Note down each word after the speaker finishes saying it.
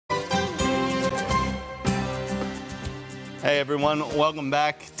Hey everyone, welcome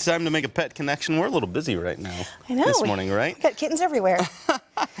back. It's time to make a pet connection. We're a little busy right now. I know. This morning, right? We've got kittens everywhere.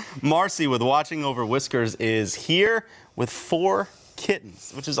 Marcy with Watching Over Whiskers is here with 4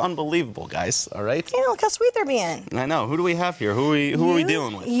 kittens, which is unbelievable, guys. All right? Yeah, look how sweet they're being. I know. Who do we have here? Who are we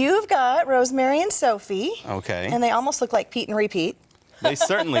dealing with? You've got Rosemary and Sophie. Okay. And they almost look like Pete and Repeat. They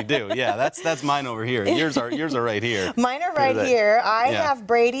certainly do. Yeah, that's mine over here. Yours are right here. Mine are right here. I Yeah. have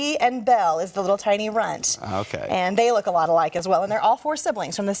Brady and Belle is the little tiny runt. Okay. And they look a lot alike as well. And they're all 4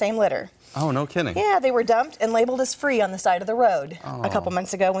 siblings from the same litter. Oh, no kidding. Yeah, they were dumped and labeled as free on the side of the road a couple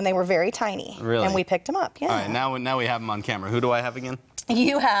months ago when they were very tiny. Really? And we picked them up. Yeah. All right, now we have them on camera. Who do I have again?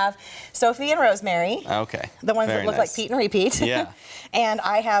 You have Sophie and Rosemary. Okay. The ones Very that look nice. like Pete and Repeat. Yeah. And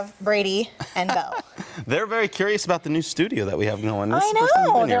I have Brady and Belle. They're very curious about the new studio that we have going. This I is the first time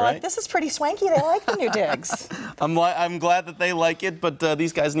they've know. been They're here, like, right? this is pretty swanky. They like the new digs. I'm glad that they like it, but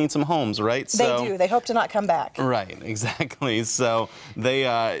these guys need some homes, right? They do. They hope to not come back. Right, exactly. So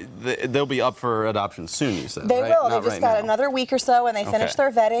they'll be up for adoption soon, you said, They right? will. Not They just right got now. another week or so, and they finish Okay.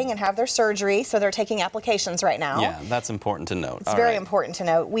 their vetting and have their surgery, so they're taking applications right now. Yeah, that's important to note. It's very important to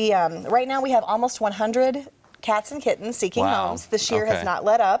note. We right now we have almost 100 cats and kittens seeking Wow. homes. This year Okay. has not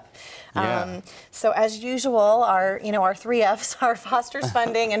let up. Yeah. So as usual, our 3 Fs are fosters,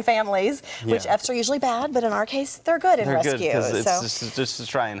 funding, and families. Which Yeah. Fs are usually bad, but in our case, they're good in They're rescue. good because so. it's just to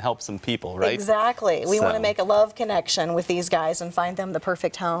try and help some people, right? Exactly. We want So- to make a love connection with these guys and find them the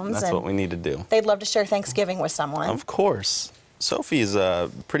perfect homes. That's and what we need to do. they'd love to share Thanksgiving with someone. Of course. Sophie is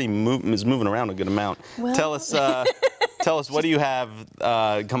moving around a good amount. Well- Tell us, what do you have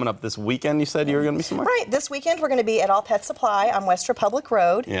coming up this weekend? You said you were going to be somewhere? Right. This weekend we're going to be at All Pet Supply on West Republic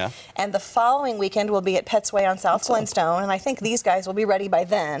Road. Yeah. And the following weekend we'll be at Pets Way on South Flintstone. And I think these guys will be ready by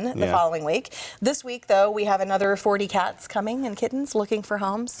then, the Yeah. following week. This week, though, we have another 40 cats coming and kittens looking for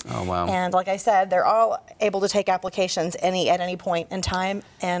homes. Oh, wow. And like I said, they're all able to take applications at any point in time.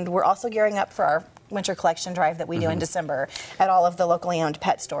 And we're also gearing up for our winter collection drive that we do in December at all of the locally owned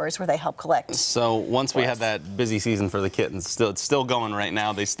pet stores where they help collect. So once we have that busy season for the kittens, it's still going right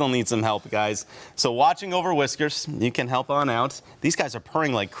now. They still need some help, guys. So Watching Over Whiskers, you can help on out. These guys are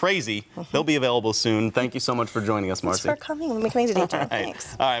purring like crazy. They'll be available soon. Thank you so much for joining us, Marcy. Thanks for coming. We'll make me to All right.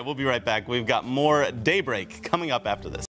 Thanks. All right, we'll be right back. We've got more Daybreak coming up after this.